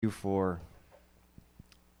You for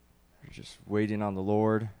just waiting on the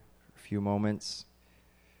Lord for a few moments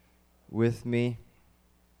with me.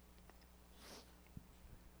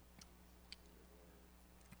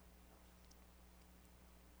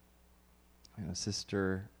 I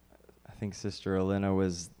think Sister Elena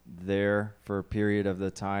was there for a period of the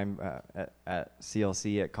time at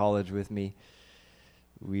CLC at college with me.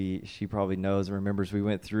 She probably knows and remembers we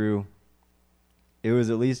went through. It was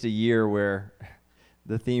at least a year where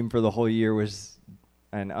the theme for the whole year was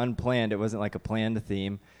an unplanned. It wasn't like a planned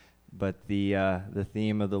theme, but the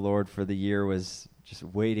theme of the Lord for the year was just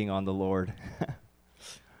waiting on the Lord.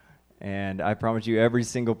 And I promise you, every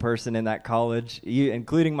single person in that college,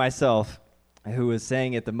 including myself, who was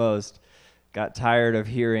saying it the most, got tired of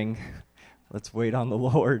hearing, "Let's wait on the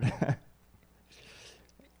Lord."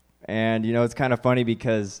 And it's kind of funny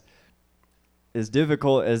because as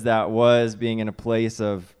difficult as that was, being in a place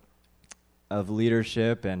of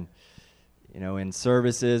leadership and in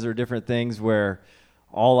services or different things where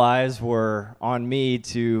all eyes were on me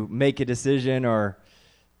to make a decision or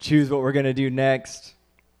choose what we're going to do next.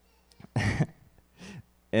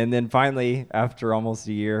 And then finally, after almost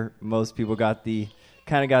a year, most people got the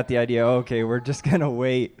idea, okay, we're just going to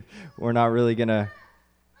wait. We're not going to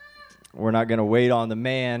wait on the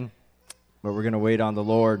man, but we're going to wait on the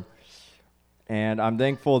Lord. And I'm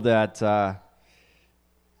thankful that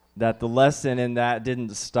the lesson in that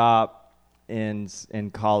didn't stop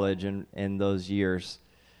in college and in those years.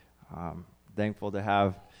 Thankful to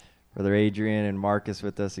have Brother Adrian and Marcus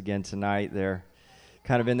with us again tonight. They're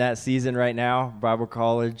kind of in that season right now, Bible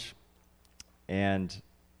college. And,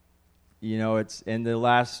 it's in the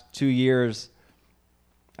last 2 years,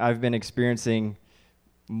 I've been experiencing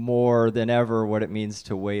more than ever what it means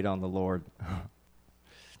to wait on the Lord.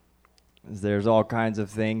 There's all kinds of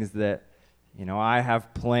things that I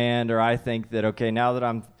have planned, or I think that, okay, now that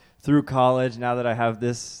I'm through college, now that I have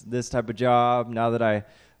this type of job, now that I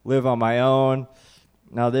live on my own,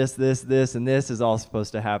 now this, and this is all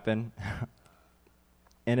supposed to happen.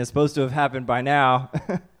 And it's supposed to have happened by now,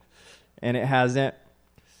 and it hasn't.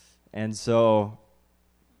 And so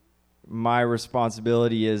my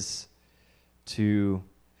responsibility is to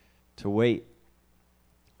wait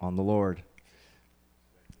on the Lord.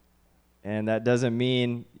 And that doesn't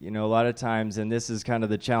mean, a lot of times, and this is kind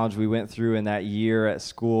of the challenge we went through in that year at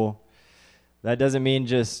school, that doesn't mean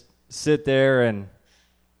just sit there and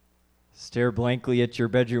stare blankly at your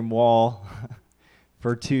bedroom wall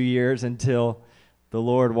for 2 years until the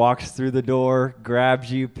Lord walks through the door, grabs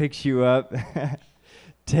you, picks you up,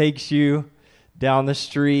 takes you down the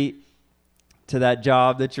street to that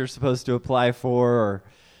job that you're supposed to apply for, or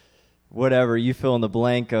whatever. You fill in the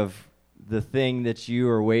blank of the thing that you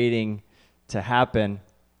are waiting to happen.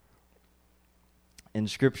 In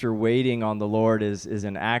Scripture, waiting on the Lord is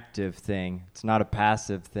an active thing. It's not a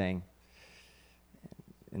passive thing.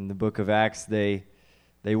 In the book of Acts, they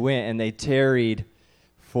went and they tarried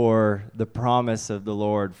for the promise of the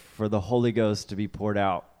Lord, for the Holy Ghost to be poured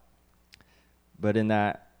out. But in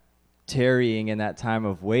that tarrying, in that time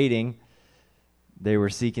of waiting, they were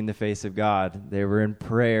seeking the face of God. They were in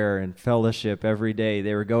prayer and fellowship every day.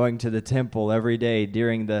 They were going to the temple every day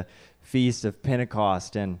during the Feast of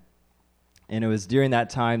Pentecost. And it was during that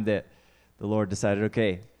time that the Lord decided,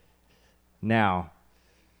 okay, now,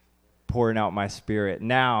 pouring out my Spirit.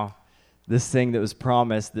 Now, this thing that was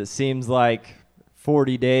promised that seems like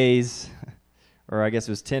 40 days, or I guess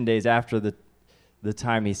it was 10 days after the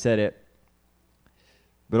time he said it.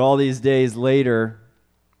 But all these days later,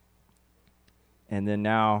 and then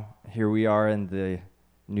now, here we are in the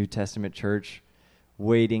New Testament church,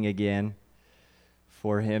 waiting again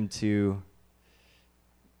for him to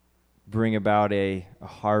bring about a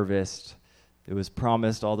harvest that was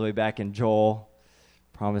promised all the way back in Joel,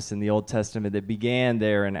 promised in the Old Testament, that began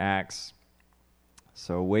there in Acts.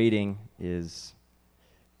 So waiting is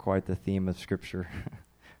quite the theme of Scripture,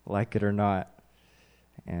 like it or not.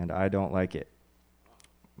 And I don't like it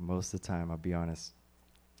most of the time, I'll be honest.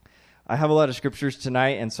 I have a lot of scriptures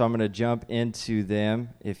tonight, and so I'm going to jump into them.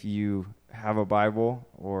 If you have a Bible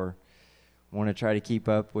or want to try to keep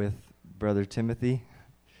up with Brother Timothy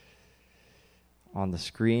on the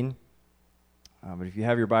screen. But if you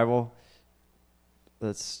have your Bible,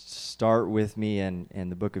 let's start with me in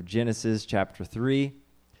the book of Genesis, chapter 3.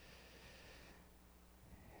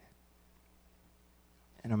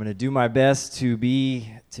 And I'm going to do my best to be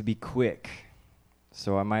quick.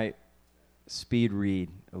 So I might speed read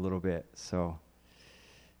a little bit. So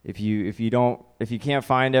if you can't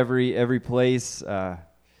find every place,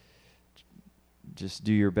 just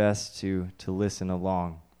do your best to listen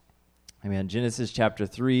along. Amen. Genesis chapter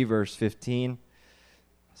 3, verse 15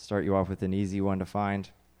 start you off with an easy one to find.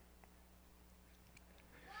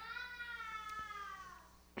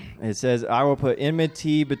 It says, I will put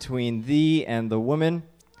enmity between thee and the woman,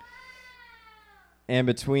 and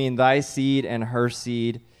between thy seed and her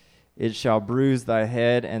seed. It shall bruise thy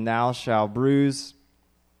head, and thou shalt bruise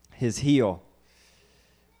his heel.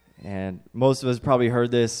 And most of us probably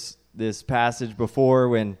heard this passage before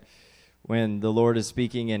when the Lord is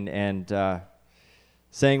speaking and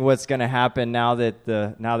saying what's going to happen now that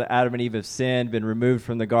Adam and Eve have sinned, been removed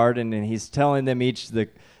from the garden, and he's telling them each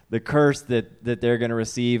the curse that they're going to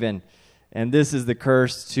receive, and this is the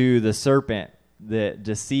curse to the serpent that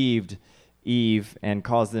deceived Eve and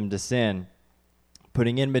caused them to sin,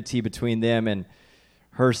 putting enmity between them and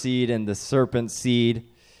her seed and the serpent's seed,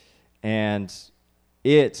 and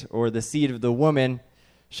it, or the seed of the woman,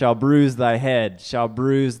 shall bruise thy head, shall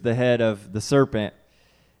bruise the head of the serpent,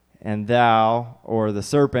 and thou, or the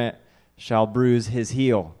serpent, shall bruise his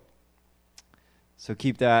heel. So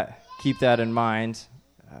keep that in mind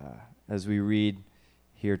as we read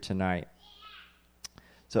here tonight.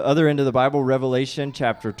 So other end of the Bible, Revelation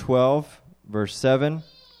chapter 12, verse 7.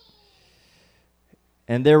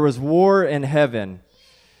 And there was war in heaven.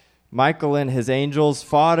 Michael and his angels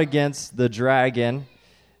fought against the dragon,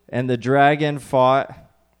 and the dragon fought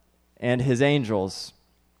and his angels,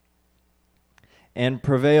 and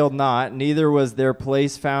prevailed not, neither was their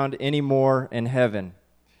place found any more in heaven.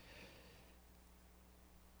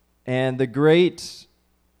 And the great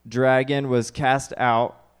dragon was cast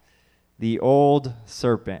out, the old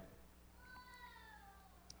serpent.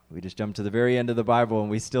 We just jumped to the very end of the Bible, and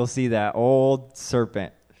we still see that old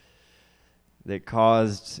serpent that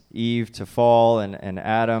caused Eve to fall and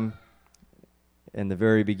Adam in the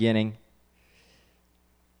very beginning.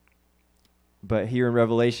 But here in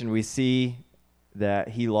Revelation, we see that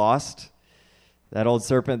he lost. That old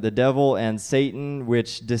serpent, the devil and Satan,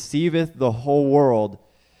 which deceiveth the whole world,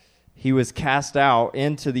 he was cast out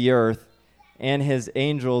into the earth, and his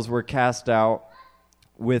angels were cast out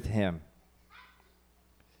with him.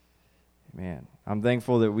 Man, I'm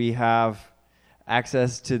thankful that we have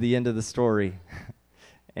access to the end of the story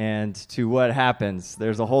and to what happens.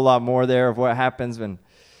 There's a whole lot more there of what happens when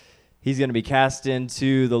he's going to be cast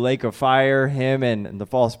into the lake of fire, him and the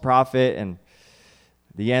false prophet and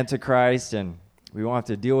the Antichrist, and we won't have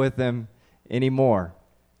to deal with them anymore.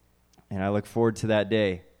 And I look forward to that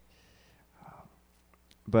day.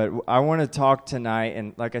 But I want to talk tonight,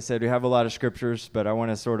 and like I said, we have a lot of scriptures, but I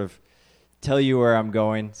want to sort of tell you where I'm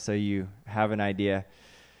going so you have an idea.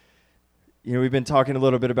 You know, we've been talking a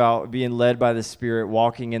little bit about being led by the Spirit,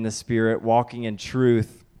 walking in the Spirit, walking in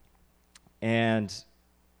truth. And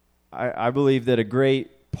I believe that a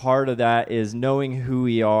great part of that is knowing who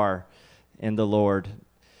we are in the Lord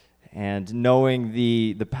and knowing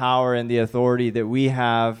the power and the authority that we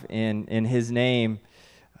have in His name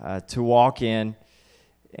to walk in,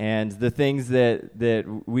 and the things that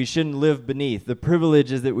we shouldn't live beneath, the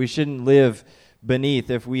privileges that we shouldn't live beneath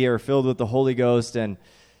if we are filled with the Holy Ghost and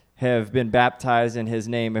have been baptized in His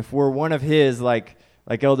name. If we're one of His, like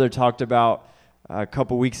Elder talked about a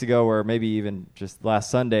couple weeks ago, or maybe even just last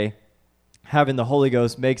Sunday, having the Holy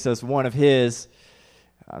Ghost makes us one of His.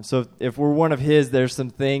 So if we're one of His, there's some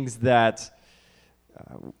things that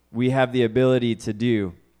we have the ability to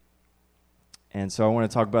do. And so I want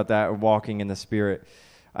to talk about that, walking in the Spirit.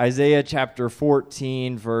 Isaiah chapter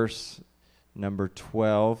 14, verse number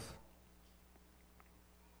 12.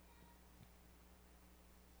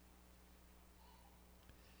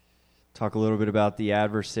 Talk a little bit about the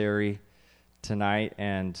adversary tonight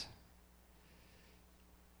and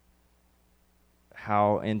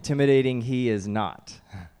how intimidating he is not.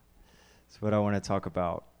 That's what I want to talk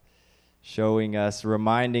about. Showing us,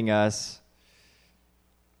 reminding us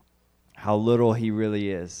how little he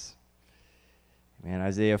really is. Man,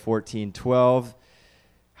 Isaiah 14:12.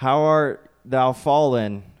 How art thou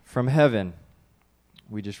fallen from heaven?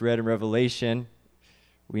 We just read in Revelation.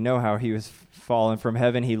 We know how he was fallen from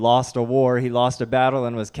heaven. He lost a war. He lost a battle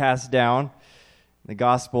and was cast down. In the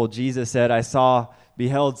gospel, Jesus said,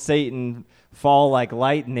 beheld Satan fall like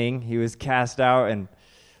lightning. He was cast out, and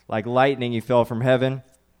like lightning he fell from heaven.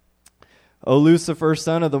 O Lucifer,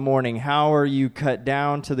 son of the morning, how are you cut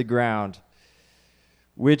down to the ground?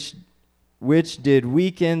 Which did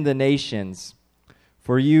weaken the nations?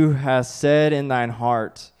 For you hast said in thine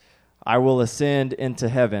heart, I will ascend into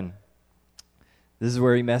heaven. This is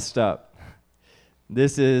where he messed up.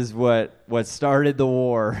 This is what started the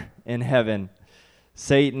war in heaven.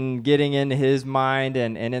 Satan getting in his mind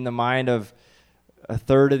and in the mind of a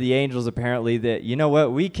third of the angels, apparently, that, you know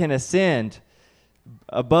what, we can ascend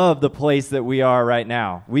above the place that we are right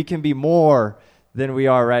now. We can be more than we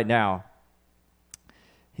are right now.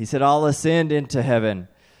 He said, I'll ascend into heaven.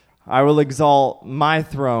 I will exalt my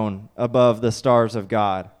throne above the stars of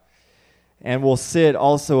God, and will sit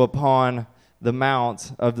also upon the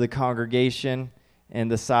mount of the congregation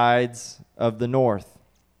and the sides of the north.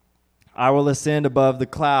 I will ascend above the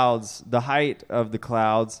clouds, the height of the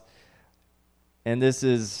clouds. And this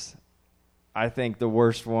is, I think, the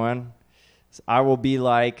worst one. I will be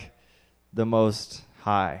like the Most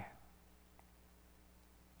High.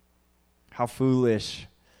 How foolish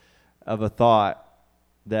of a thought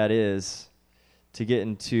that is to get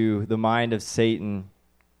into the mind of Satan.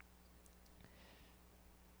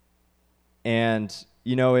 And,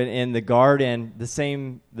 you know, in the garden, the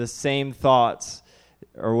same thoughts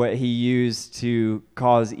are what he used to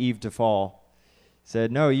cause Eve to fall. He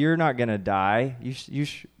said, no, you're not going to die.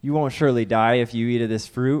 You won't surely die if you eat of this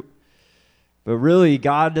fruit. But really,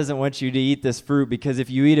 God doesn't want you to eat this fruit, because if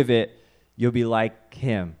you eat of it, you'll be like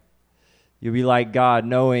him. You'll be like God,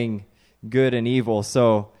 knowing good and evil.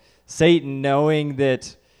 So Satan, knowing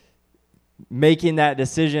that making that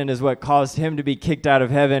decision is what caused him to be kicked out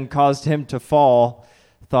of heaven, caused him to fall,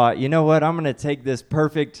 thought, you know what, I'm going to take this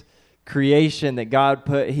perfect creation that God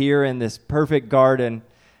put here in this perfect garden,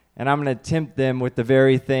 and I'm going to tempt them with the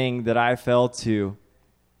very thing that I fell to.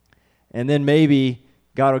 And then maybe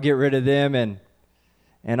God will get rid of them and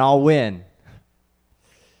I'll win.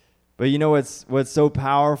 But you know what's so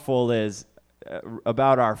powerful is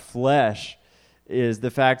about our flesh is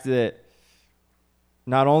the fact that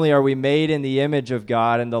not only are we made in the image of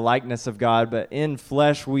God and the likeness of God, but in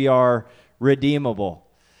flesh we are redeemable.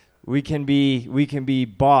 We can be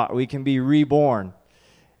bought. We can be reborn.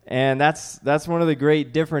 And that's one of the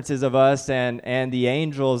great differences of us and the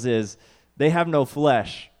angels is they have no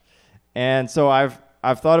flesh. And so I've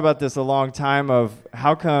thought about this a long time of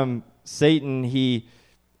how come Satan, he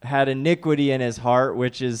had iniquity in his heart,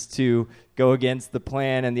 which is to go against the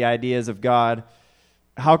plan and the ideas of God.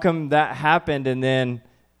 How come that happened and then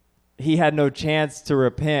he had no chance to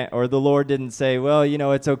repent, or the Lord didn't say, well, you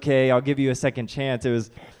know, it's okay, I'll give you a second chance? It was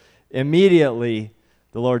immediately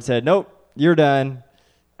the Lord said, nope, you're done.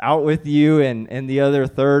 Out with you and the other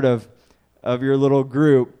third of your little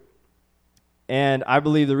group. And I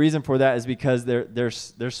believe the reason for that is because they're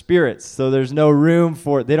spirits. So there's no room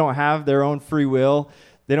for, they don't have their own free will.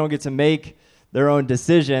 They don't get to make their own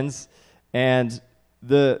decisions. And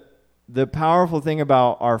the powerful thing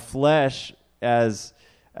about our flesh, as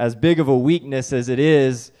big of a weakness as it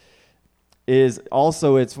is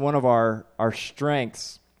also it's one of our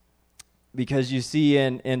strengths. Because you see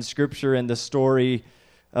in Scripture, in the story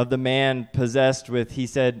of the man possessed with, he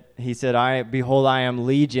said, behold, I am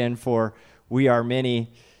legion, for we are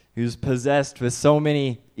many. He was possessed with so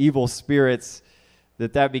many evil spirits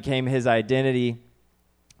that became his identity.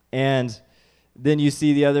 And then you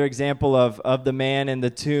see the other example of the man in the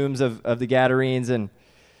tombs of the Gadarenes, and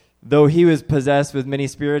though he was possessed with many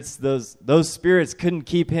spirits, those spirits couldn't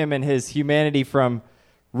keep him and his humanity from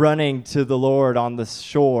running to the Lord on the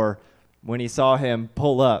shore when he saw him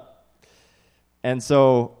pull up. And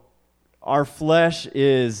so our flesh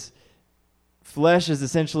is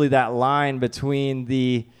essentially that line between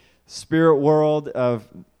the spirit world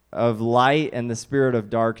of light and the spirit of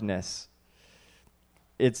darkness.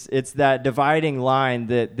 It's that dividing line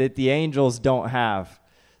that the angels don't have.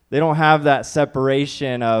 They don't have that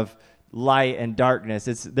separation of light and darkness.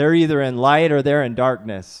 They're either in light or they're in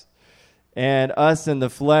darkness. And us in the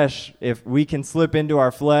flesh, if we can slip into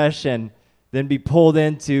our flesh and then be pulled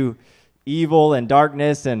into evil and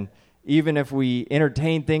darkness, and even if we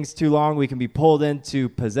entertain things too long, we can be pulled into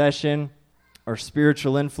possession or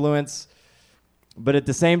spiritual influence. But at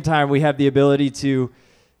the same time, we have the ability to,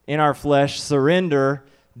 in our flesh, surrender,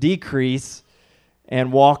 decrease,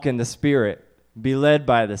 and walk in the Spirit, be led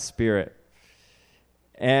by the Spirit.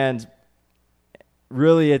 And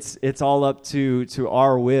really, it's all up to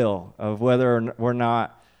our will of whether or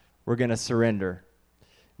not we're going to surrender.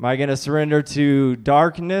 Am I going to surrender to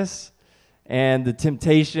darkness and the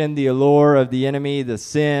temptation, the allure of the enemy, the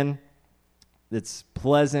sin that's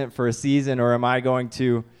pleasant for a season, or am I going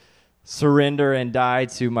to surrender and die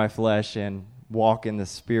to my flesh and walk in the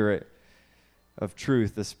Spirit of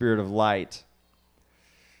truth, the Spirit of light?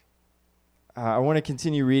 I want to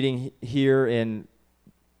continue reading here and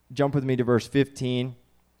jump with me to verse 15,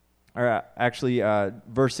 or actually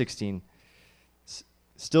verse 16.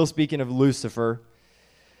 Still speaking of Lucifer,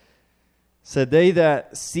 said, they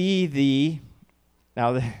that see thee,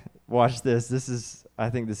 now watch this, I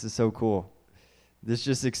think this is so cool. This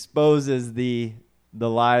just exposes the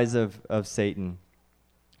lies of Satan.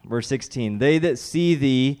 Verse 16, they that see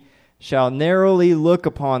thee shall narrowly look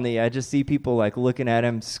upon thee. I just see people like looking at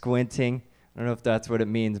him, squinting. I don't know if that's what it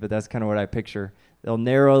means, but that's kind of what I picture. They'll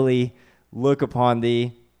narrowly look upon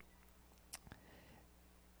thee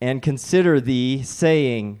and consider thee,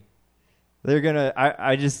 saying, they're going to,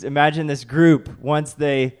 I just imagine this group, once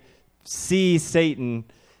they see Satan,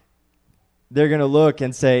 they're going to look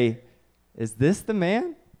and say, is this the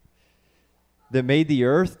man that made the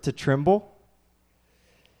earth to tremble?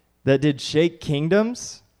 That did shake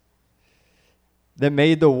kingdoms? That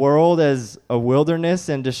made the world as a wilderness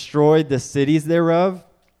and destroyed the cities thereof?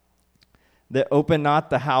 That opened not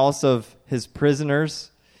the house of his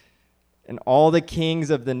prisoners? And all the kings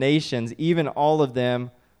of the nations, even all of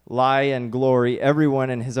them, lie in glory, everyone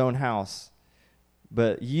in his own house.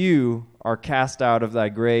 But you are cast out of thy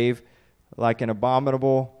grave like an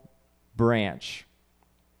abominable branch.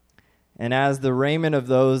 And as the raiment of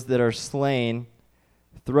those that are slain,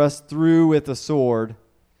 thrust through with a sword,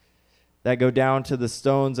 that go down to the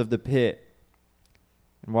stones of the pit.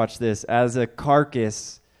 And watch this, as a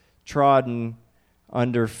carcass trodden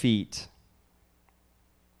under feet.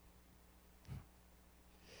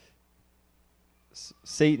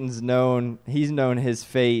 Satan's known, he's known his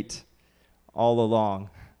fate all along.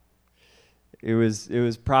 It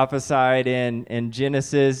was prophesied in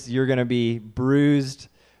Genesis, you're going to be bruised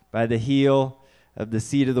by the heel of the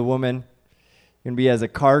seed of the woman. You're going to be as a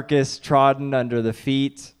carcass trodden under the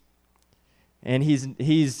feet. And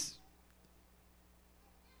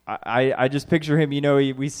I just picture him,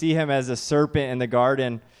 we see him as a serpent in the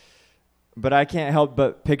garden, but I can't help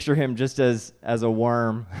but picture him just as a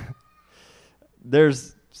worm.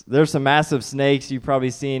 There's some massive snakes. You've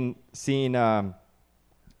probably seen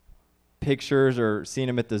pictures or seen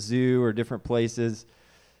them at the zoo or different places.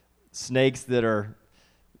 Snakes that are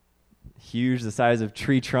huge, the size of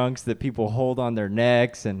tree trunks that people hold on their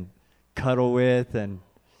necks and cuddle with, and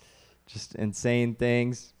just insane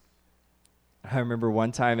things. I remember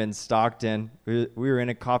one time in Stockton, we were in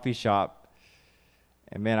a coffee shop,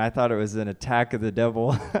 and man, I thought it was an attack of the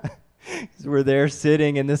devil. We're there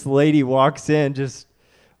sitting, and this lady walks in just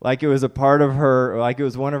like it was a part of her, like it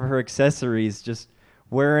was one of her accessories, just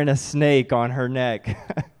wearing a snake on her neck,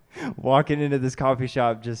 walking into this coffee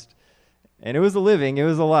shop, and it was living, it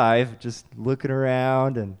was alive, just looking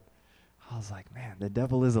around, and I was like, man, the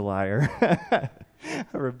devil is a liar.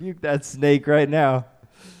 I rebuke that snake right now.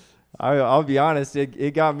 I'll be honest,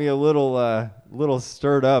 it got me a little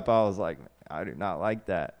stirred up. I was like, I do not like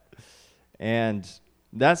that. And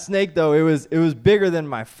that snake, though, it was bigger than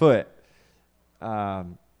my foot.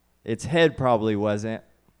 Its head probably wasn't,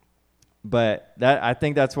 but I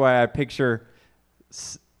think that's why I picture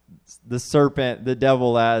the serpent, the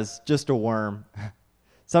devil, as just a worm,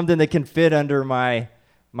 something that can fit under my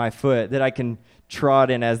foot, that I can trod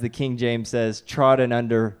in, as the King James says, trodden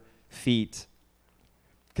under feet,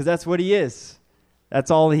 because that's what he is.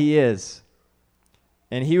 That's all he is.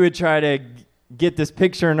 And he would try to get this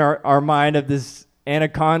picture in our mind of this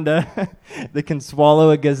anaconda that can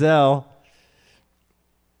swallow a gazelle,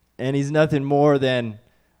 and he's nothing more than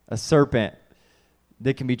a serpent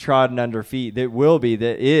that can be trodden under feet,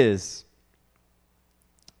 that is.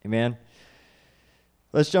 Amen.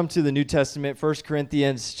 Let's jump to the New Testament, 1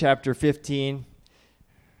 Corinthians chapter 15.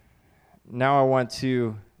 Now I want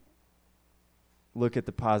to look at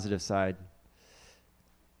the positive side.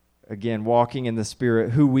 Again, walking in the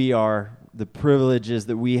Spirit, who we are, the privileges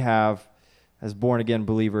that we have as born-again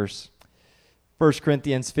believers. 1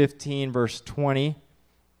 Corinthians 15, verse 20.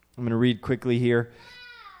 I'm going to read quickly here.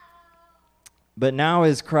 But now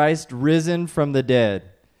is Christ risen from the dead.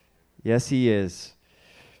 Yes, he is.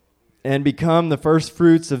 And become the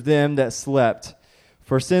firstfruits of them that slept.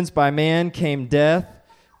 For since by man came death,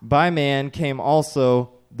 by man came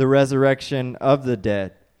also the resurrection of the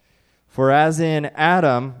dead. For as in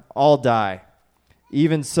Adam all die,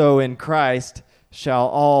 even so in Christ shall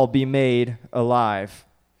all be made alive.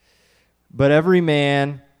 But every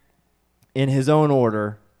man in his own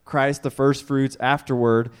order, Christ the firstfruits,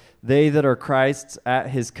 afterward they that are Christ's at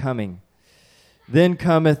his coming. Then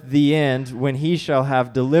cometh the end, when he shall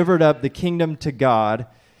have delivered up the kingdom to God,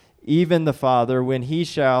 even the Father, when he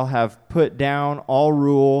shall have put down all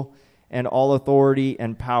rule and all authority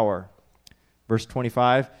and power. Verse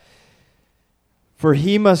 25. For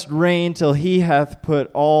he must reign till he hath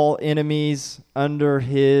put all enemies under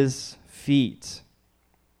his feet.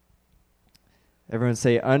 Everyone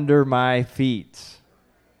say, under my feet.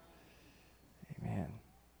 Amen.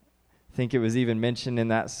 I think it was even mentioned in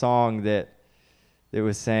that song that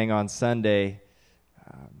was sang on Sunday.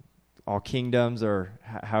 All kingdoms, or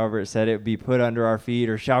however it said it, be put under our feet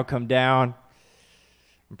or shall come down.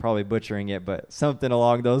 I'm probably butchering it, but something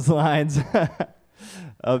along those lines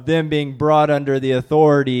of them being brought under the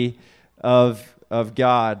authority of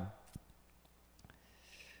God.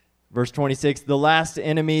 Verse 26, the last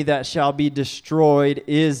enemy that shall be destroyed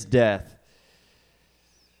is death,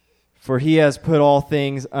 for he has put all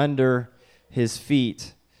things under his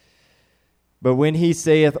feet. But when he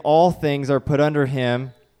saith all things are put under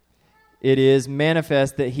him, it is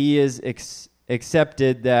manifest that he is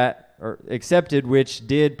accepted which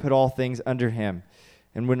did put all things under him.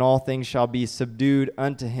 And when all things shall be subdued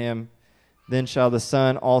unto him, then shall the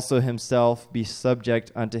Son also himself be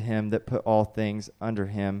subject unto him that put all things under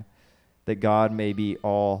him, that God may be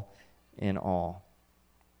all in all.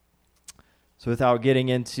 So without getting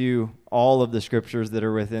into all of the scriptures that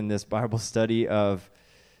are within this Bible study of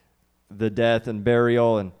the death and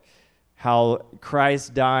burial and how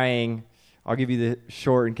Christ dying, I'll give you the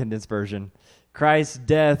short and condensed version. Christ's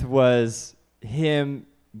death was him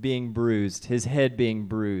being bruised, his head being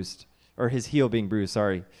bruised, or his heel being bruised,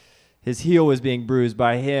 sorry. His heel was being bruised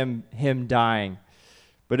by him dying.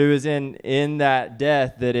 But it was in that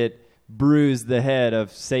death that it bruised the head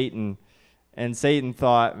of Satan. And Satan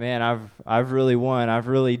thought, man, I've really won. I've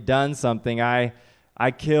really done something. I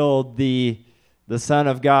killed the Son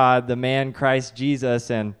of God, the man Christ Jesus,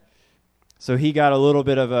 and so he got a little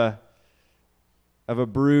bit of a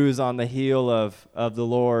bruise on the heel of the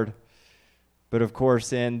Lord. But of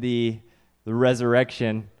course, in the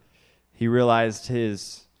resurrection, he realized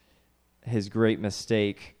his great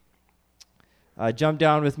mistake. Jump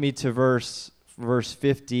down with me to verse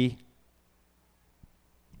 50.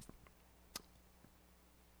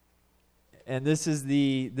 And this is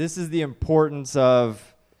the importance of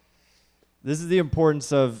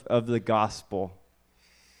the gospel.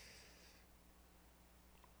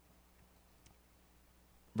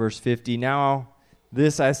 Verse 50, now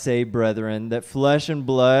this I say, brethren, that flesh and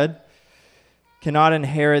blood cannot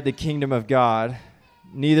inherit the kingdom of God,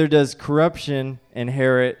 neither does corruption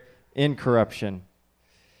inherit incorruption.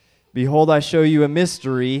 Behold, I show you a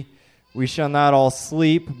mystery. We shall not all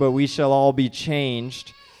sleep, but we shall all be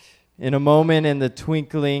changed in a moment, in the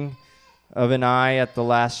twinkling of an eye, at the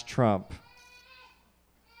last trump.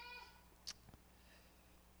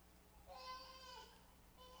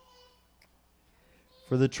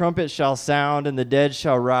 For the trumpet shall sound, and the dead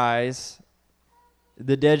shall rise.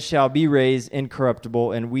 The dead shall be raised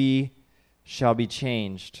incorruptible, and we shall be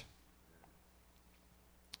changed.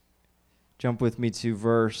 Jump with me to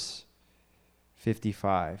verse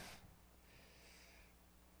 55.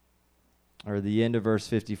 Or the end of verse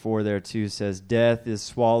 54 there too says, death is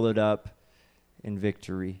swallowed up in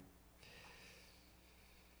victory.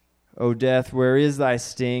 O death, where is thy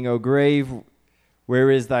sting? O grave,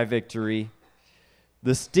 where is thy victory?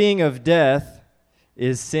 The sting of death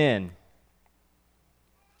is sin.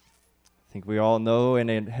 I think we all know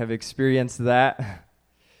and have experienced that.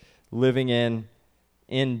 Living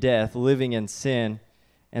in death, living in sin.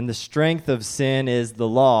 And the strength of sin is the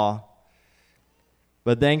law.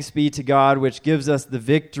 But thanks be to God, which gives us the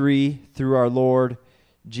victory through our Lord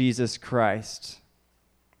Jesus Christ.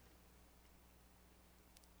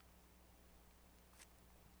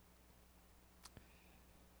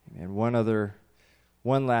 And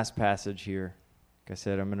one last passage here. Like I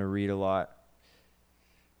said, I'm going to read a lot.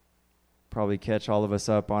 Probably catch all of us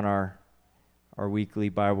up on our weekly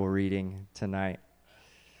Bible reading tonight.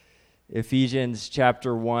 Ephesians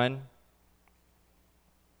chapter 1.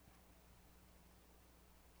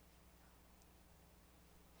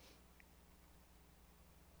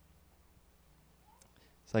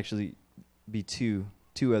 It's actually be two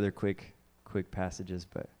other quick passages,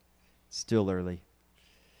 but still early.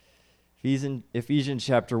 Ephesians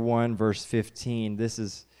chapter 1, verse 15. This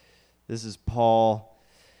is Paul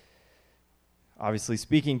obviously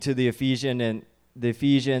speaking to the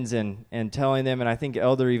Ephesians and telling them, and I think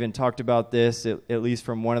Elder even talked about this, at least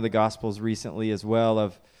from one of the Gospels recently as well,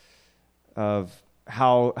 of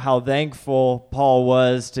how thankful Paul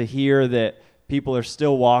was to hear that people are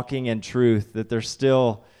still walking in truth, that they're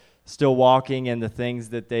still walking in the things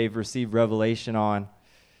that they've received revelation on.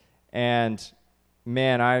 And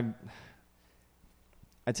man, I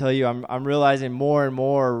tell you, I'm realizing more and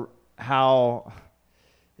more how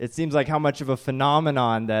it seems like how much of a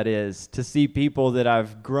phenomenon that is to see people that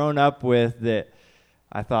I've grown up with that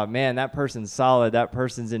I thought, man, that person's solid, that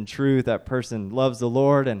person's in truth, that person loves the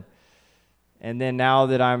Lord, and then now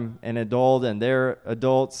that I'm an adult and they're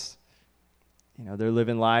adults, you know, they're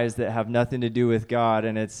living lives that have nothing to do with God,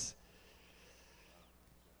 and it's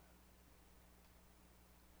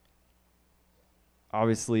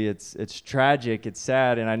obviously it's tragic, it's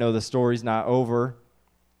sad, and I know the story's not over.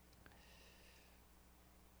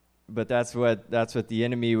 but that's what the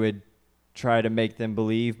enemy would try to make them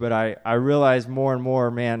believe. But I realize more and more,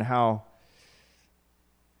 man, how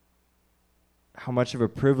much of a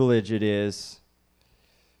privilege it is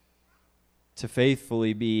to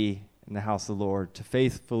faithfully be in the house of the Lord, to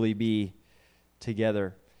faithfully be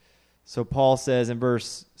together. So Paul says in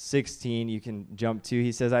verse 16, you can jump to,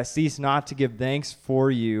 he says, I cease not to give thanks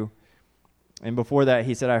for you. And before that,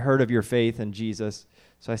 he said, I heard of your faith in Jesus.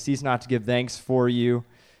 So I cease not to give thanks for you,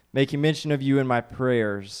 making mention of you in my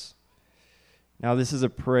prayers. Now this is a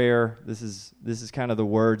prayer. This is kind of the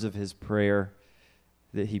words of his prayer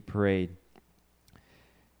that he prayed.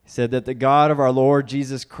 He said that the God of our Lord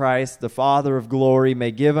Jesus Christ, the Father of glory,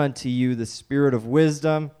 may give unto you the spirit of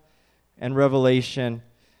wisdom and revelation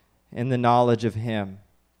in the knowledge of him.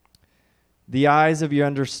 The eyes of your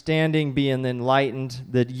understanding being enlightened,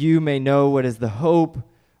 that you may know what is the hope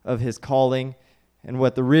of his calling, and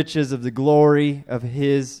what the riches of the glory of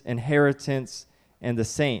his inheritance and the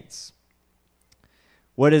saints.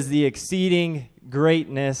 What is the exceeding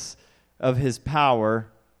greatness of his power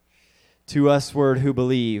to usward who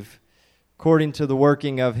believe, according to the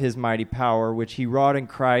working of his mighty power, which he wrought in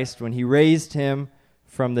Christ when he raised him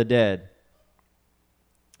from the dead,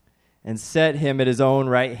 and set him at his own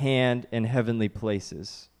right hand in heavenly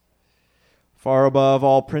places, far above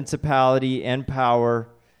all principality and power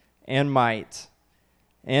and might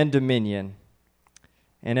and dominion,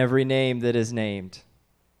 and every name that is named.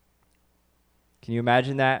 Can you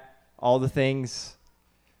imagine that? All the things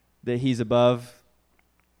that he's above.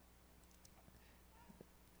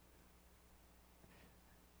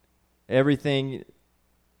 Everything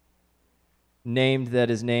named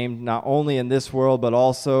that is named, not only in this world, but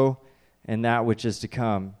also in that which is to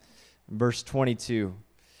come. Verse 22.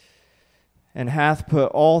 And hath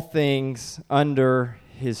put all things under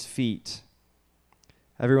his feet.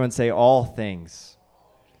 Everyone say, all things.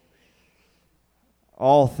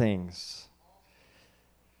 All things.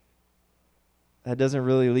 That doesn't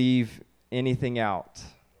really leave anything out.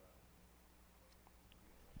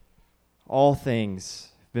 All things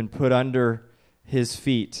have been put under his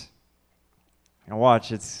feet. Now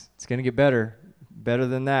watch, it's going to get better. Better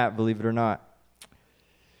than that, believe it or not.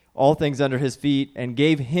 All things under his feet, and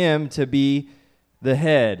gave him to be the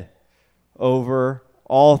head over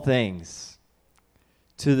all things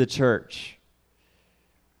to the church,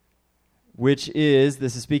 which is,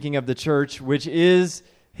 this is speaking of the church, which is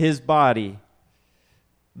his body,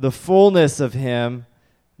 the fullness of him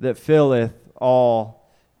that filleth all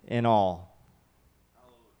in all.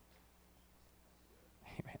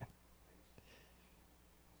 Amen.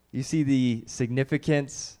 You see the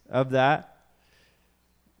significance of that,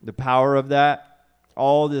 the power of that,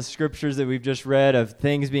 all the scriptures that we've just read of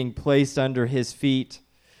things being placed under his feet,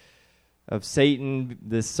 of Satan,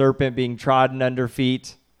 the serpent being trodden under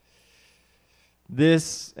feet.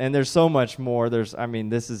 This, and there's so much more. This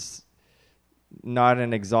is not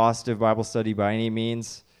an exhaustive Bible study by any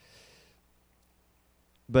means.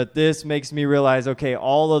 But this makes me realize, okay,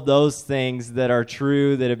 all of those things that are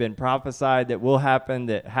true, that have been prophesied, that will happen,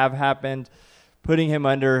 that have happened, putting him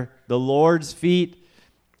under the Lord's feet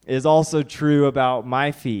is also true about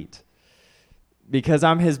my feet. Because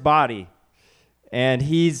I'm his body. And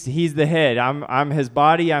he's the head. I'm his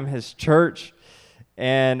body. I'm his church.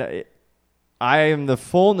 And I am the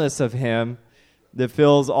fullness of him that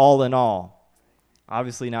fills all in all.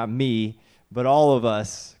 Obviously not me, but all of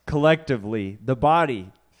us collectively, the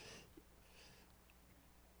body,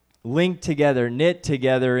 linked together, knit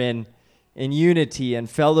together in unity and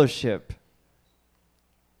fellowship.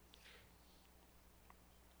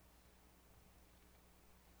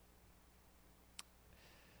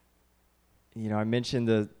 You know, I mentioned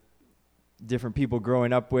the different people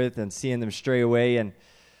growing up with and seeing them stray away, and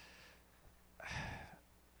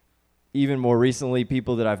even more recently,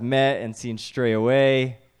 people that I've met and seen stray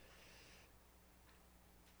away.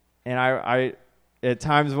 And I at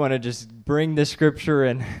times want to just bring the scripture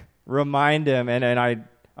and remind them, and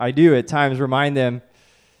I do at times remind them,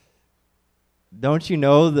 don't you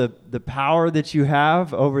know the power that you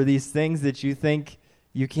have over these things that you think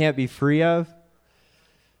you can't be free of?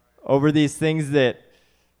 Over these things that,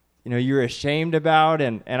 you know, you're ashamed about.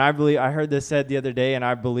 And I believe, I heard this said the other day, and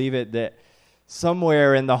I believe it, that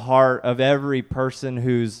somewhere in the heart of every person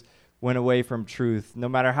who's went away from truth, no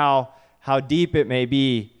matter how deep it may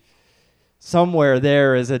be, somewhere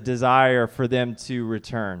there is a desire for them to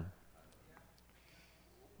return.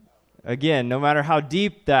 Again, no matter how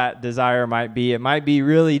deep that desire might be, it might be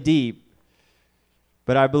really deep,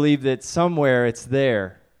 but I believe that somewhere it's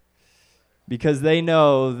there. Because they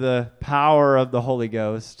know the power of the Holy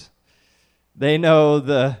Ghost. They know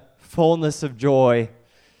the fullness of joy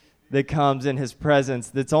that comes in his presence,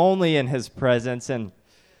 that's only in his presence, and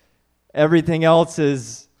everything else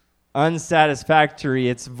is unsatisfactory,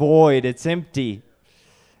 it's void, it's empty.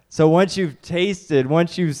 So once you've tasted,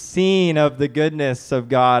 once you've seen of the goodness of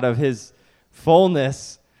God, of his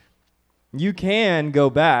fullness, you can go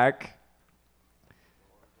back,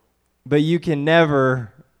 but you can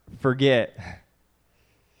never forget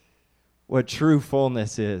what true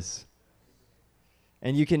fullness is.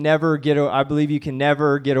 And you can never I believe you can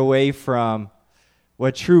never get away from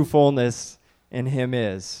what true fullness in him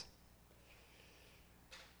is.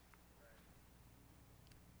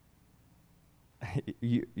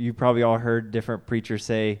 You probably all heard different preachers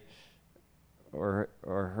say or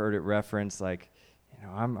heard it referenced like,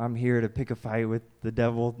 I'm here to pick a fight with the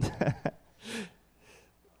devil.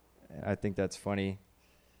 I think that's funny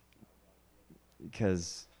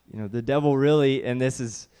because, the devil really, and this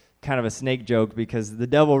is kind of a snake joke, because the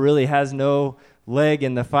devil really has no leg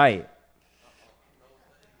in the fight.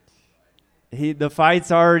 The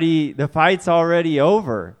fight's already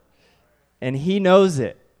over, and he knows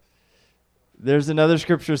it. There's another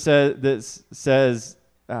scripture that says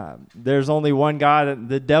there's only one God, and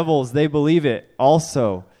the devils, they believe it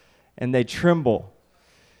also, and they tremble.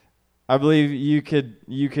 I believe you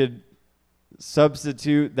could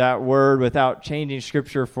substitute that word without changing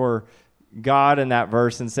scripture for God in that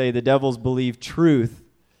verse and say the devils believe truth,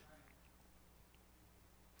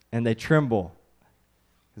 and they tremble,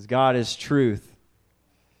 because God is truth.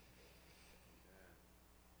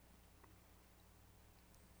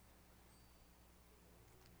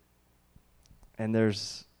 And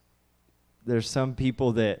there's some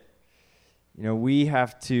people that, we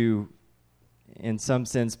have to, in some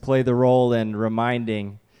sense, play the role in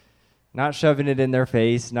reminding, not shoving it in their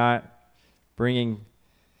face, not bringing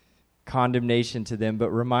condemnation to them, but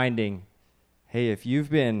reminding, hey, if you've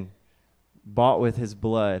been bought with his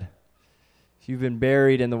blood, if you've been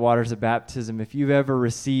buried in the waters of baptism, if you've ever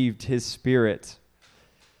received his Spirit,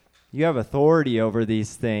 you have authority over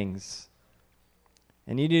these things.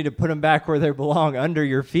 And you need to put them back where they belong, under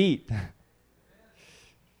your feet.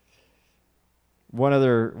 One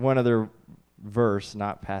other verse,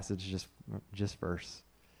 not passage, just verse,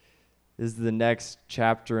 is the next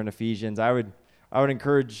chapter in Ephesians. I would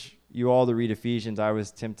encourage you all to read Ephesians. I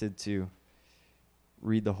was tempted to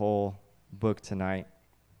read the whole book tonight,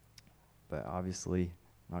 but obviously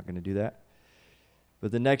I'm not going to do that.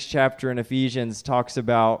 But the next chapter in Ephesians talks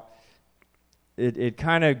about, it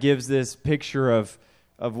kind of gives this picture of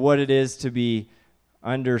what it is to be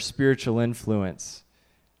under spiritual influence,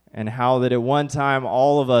 and how that at one time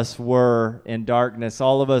all of us were in darkness,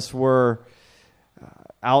 all of us were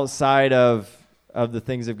outside of the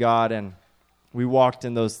things of God, and we walked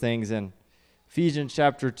in those things. And Ephesians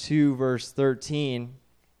chapter 2, verse 13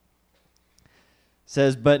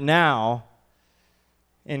 says, "But now,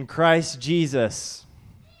 in Christ Jesus,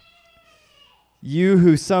 you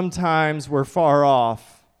who sometimes were far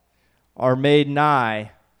off are made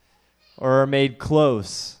nigh, or are made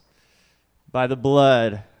close by the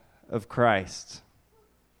blood of Christ."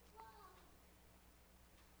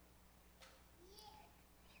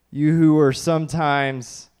 You who were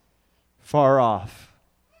sometimes far off.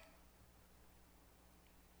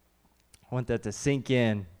 I want that to sink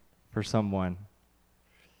in for someone.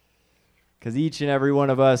 Because each and every one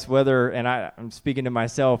of us, I'm speaking to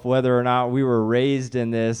myself, whether or not we were raised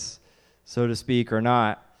in this, so to speak, or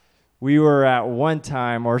not, we were at one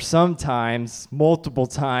time, or sometimes, multiple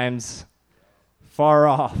times, far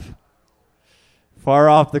off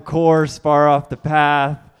the course, far off the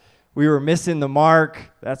path. We were missing the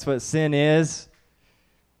mark. That's what sin is.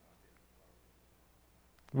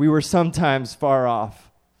 We were sometimes far off.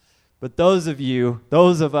 But those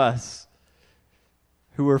of us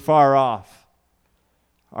who were far off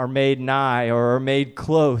are made nigh, or are made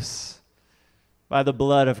close by the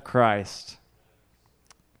blood of Christ.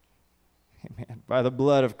 Amen. By the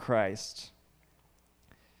blood of Christ.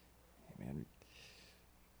 Amen.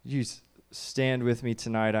 You stand with me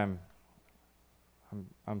tonight. I'm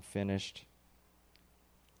finished.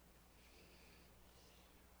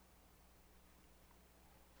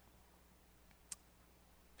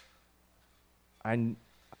 I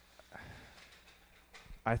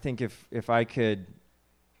think if I could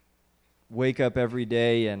wake up every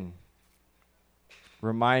day and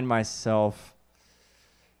remind myself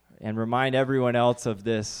and remind everyone else of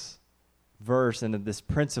this verse and of this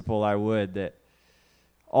principle, I would, that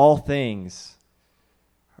all things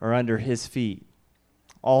are under his feet.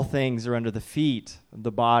 All things are under the feet of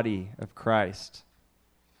the body of Christ.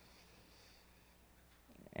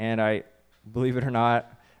 And I, believe it or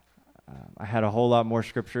not, I had a whole lot more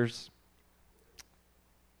scriptures.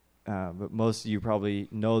 but most of you probably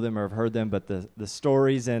know them or have heard them, but the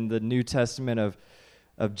stories in the New Testament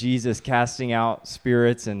of Jesus casting out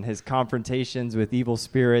spirits and his confrontations with evil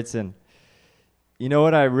spirits. And you know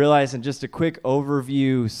what I realized in just a quick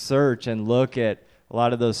overview search and look at a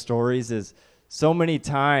lot of those stories is so many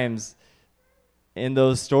times in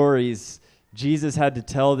those stories, Jesus had to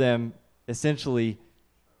tell them essentially,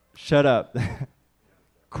 shut up,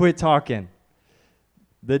 quit talking.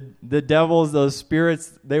 The devils, those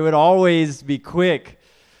spirits, they would always be quick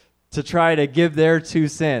to try to give their 2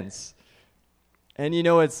 cents. And you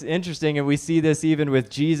know, it's interesting, and we see this even with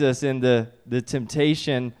Jesus in the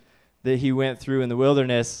temptation that he went through in the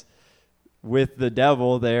wilderness with the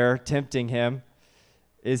devil there tempting him,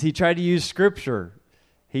 is he tried to use Scripture.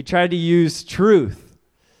 He tried to use truth.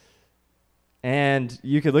 And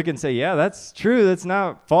you could look and say, yeah, that's true. That's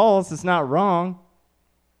not false. It's not wrong.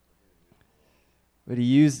 But he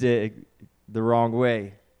used it the wrong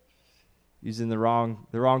way, using the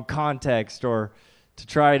wrong context, or to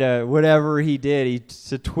try to, whatever he did,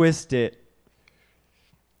 to twist it.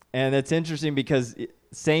 And it's interesting because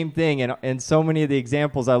same thing, and so many of the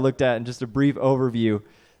examples I looked at in just a brief overview,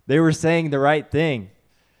 they were saying the right thing.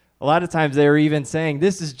 A lot of times they were even saying,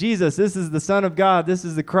 this is Jesus, this is the Son of God, this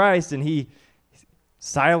is the Christ, and he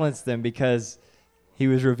silenced them because he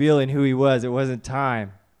was revealing who he was. It wasn't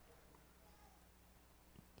time.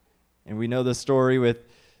 And we know the story with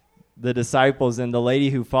the disciples and the lady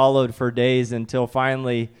who followed for days until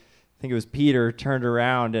finally, I think it was Peter, turned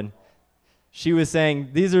around and she was saying,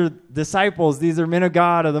 these are disciples, these are men of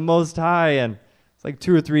God of the Most High. And it's like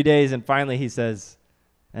 2 or 3 days, and finally he says,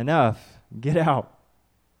 enough, get out.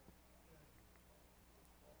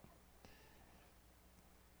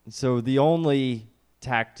 And so the only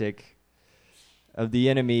tactic of the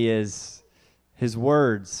enemy is his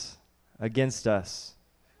words against us.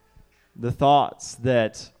 The thoughts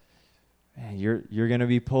that, man, you're going to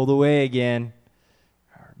be pulled away again.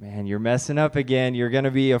 Or, man, you're messing up again. You're going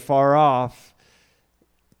to be afar off.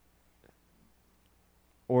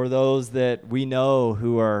 Or those that we know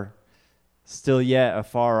who are still yet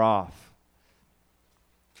afar off,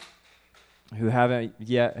 who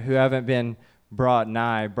haven't been brought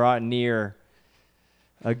nigh, brought near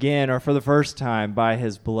again or for the first time by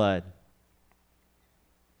his blood.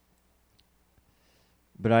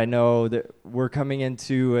 But I know that we're coming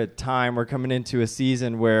into a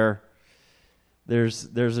season where there's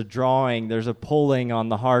a drawing, there's a pulling on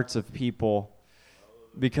the hearts of people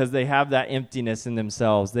because they have that emptiness in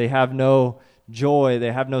themselves. They have no joy,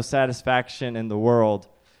 they have no satisfaction in the world.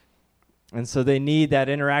 And so they need that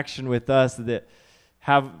interaction with us that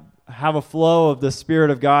have a flow of the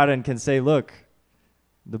Spirit of God and can say, look,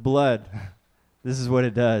 the blood, this is what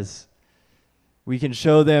it does. We can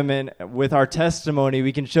show them, and with our testimony,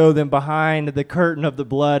 we can show them behind the curtain of the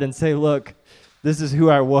blood and say, look, this is who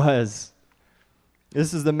I was.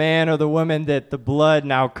 This is the man or the woman that the blood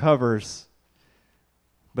now covers.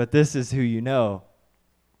 But this is who you know.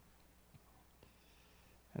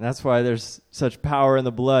 And that's why there's such power in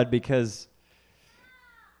the blood, because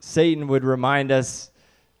Satan would remind us,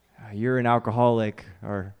 you're an alcoholic,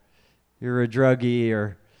 or you're a druggie,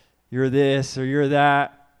 or you're this, or you're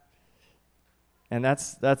that. And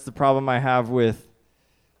that's the problem I have with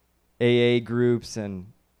AA groups, and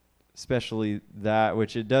especially that,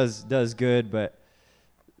 which it does good, but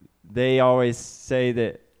they always say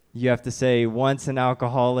that you have to say once an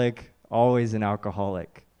alcoholic, always an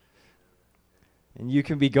alcoholic. And you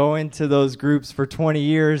can be going to those groups for 20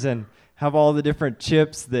 years and have all the different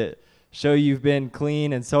chips that show you've been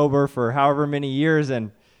clean and sober for however many years,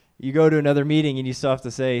 and you go to another meeting and you still have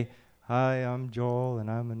to say, hi, I'm Joel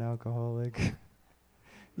and I'm an alcoholic.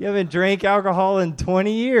 You haven't drank alcohol in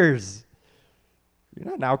 20 years. You're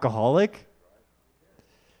not an alcoholic.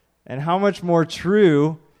 And how much more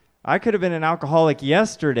true, I could have been an alcoholic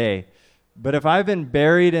yesterday, but if I've been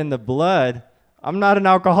buried in the blood, I'm not an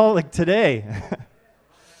alcoholic today.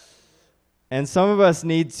 And some of us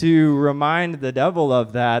need to remind the devil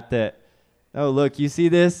of that, oh, look, you see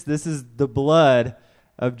this? This is the blood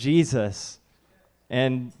of Jesus.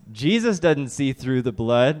 And Jesus doesn't see through the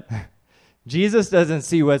blood. Jesus doesn't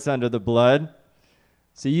see what's under the blood.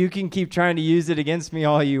 So you can keep trying to use it against me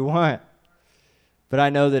all you want. But I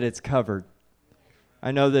know that it's covered.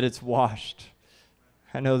 I know that it's washed.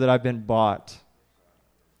 I know that I've been bought.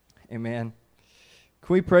 Amen.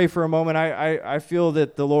 Can we pray for a moment? I feel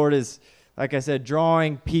that the Lord is, like I said,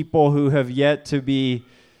 drawing people who have yet to be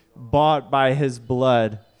bought by his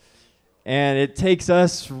blood. And it takes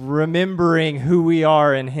us remembering who we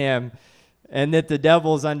are in him, and that the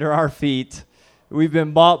devil's under our feet. We've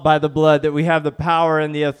been bought by the blood, that we have the power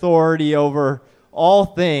and the authority over all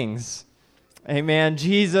things. Amen.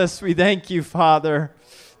 Jesus, we thank you, Father.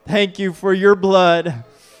 Thank you for your blood.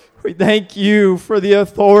 We thank you for the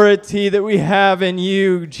authority that we have in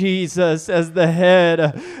you, Jesus, as the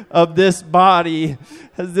head of this body,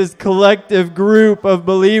 as this collective group of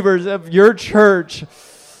believers of your church.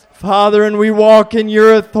 Father, and we walk in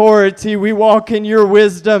your authority. We walk in your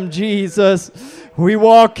wisdom, Jesus. We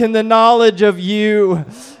walk in the knowledge of you.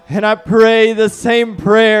 And I pray the same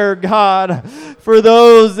prayer, God, for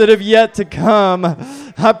those that have yet to come.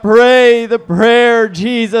 I pray the prayer,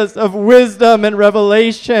 Jesus, of wisdom and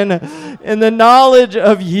revelation in the knowledge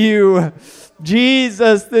of you.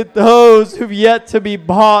 Jesus, that those who've yet to be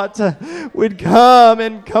bought would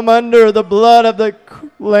come under the blood of the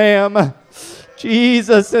Lamb.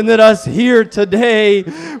 Jesus, and that us here today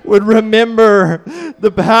would remember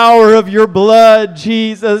the power of your blood,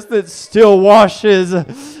 Jesus, that still washes,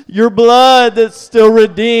 your blood that still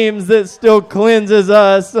redeems, that still cleanses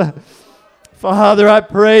us. Father, I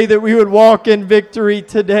pray that we would walk in victory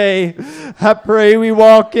today. I pray we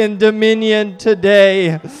walk in dominion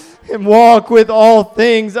today and walk with all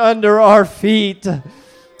things under our feet.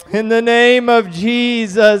 In the name of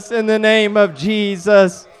Jesus, in the name of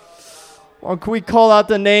Jesus. Or can we call out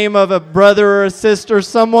the name of a brother or a sister,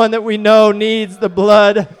 someone that we know needs the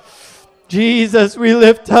blood? Jesus, we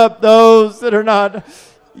lift up those that are not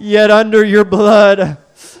yet under your blood.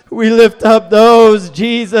 We lift up those,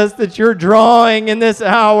 Jesus, that you're drawing in this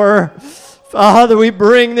hour. Father, we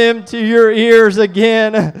bring them to your ears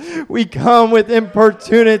again. We come with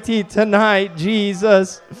importunity tonight,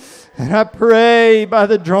 Jesus. And I pray by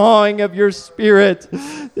the drawing of your Spirit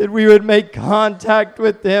that we would make contact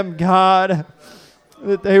with them, God,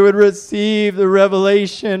 that they would receive the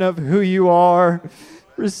revelation of who you are,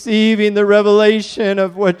 receiving the revelation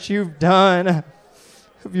of what you've done,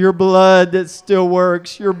 of your blood that still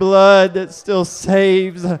works, your blood that still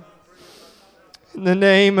saves. In the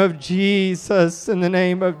name of Jesus, in the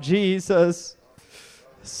name of Jesus,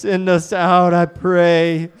 send us out, I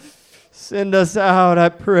pray. Send us out, I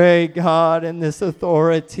pray, God, in this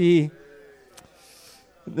authority,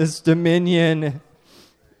 this dominion.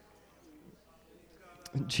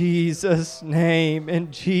 In Jesus' name,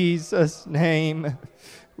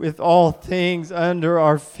 with all things under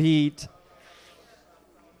our feet.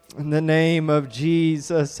 In the name of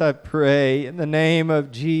Jesus, I pray. In the name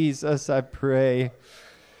of Jesus, I pray.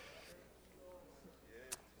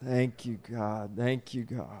 Thank you, God. Thank you,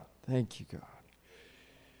 God. Thank you, God.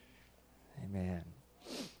 Amen.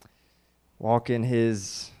 Walk in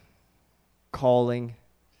his calling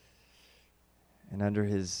and under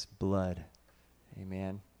his blood.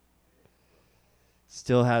 Amen.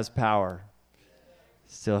 Still has power.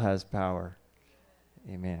 Still has power.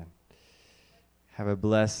 Amen. Have a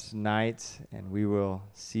blessed night, and we will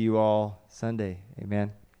see you all Sunday.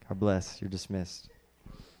 Amen. God bless. You're dismissed.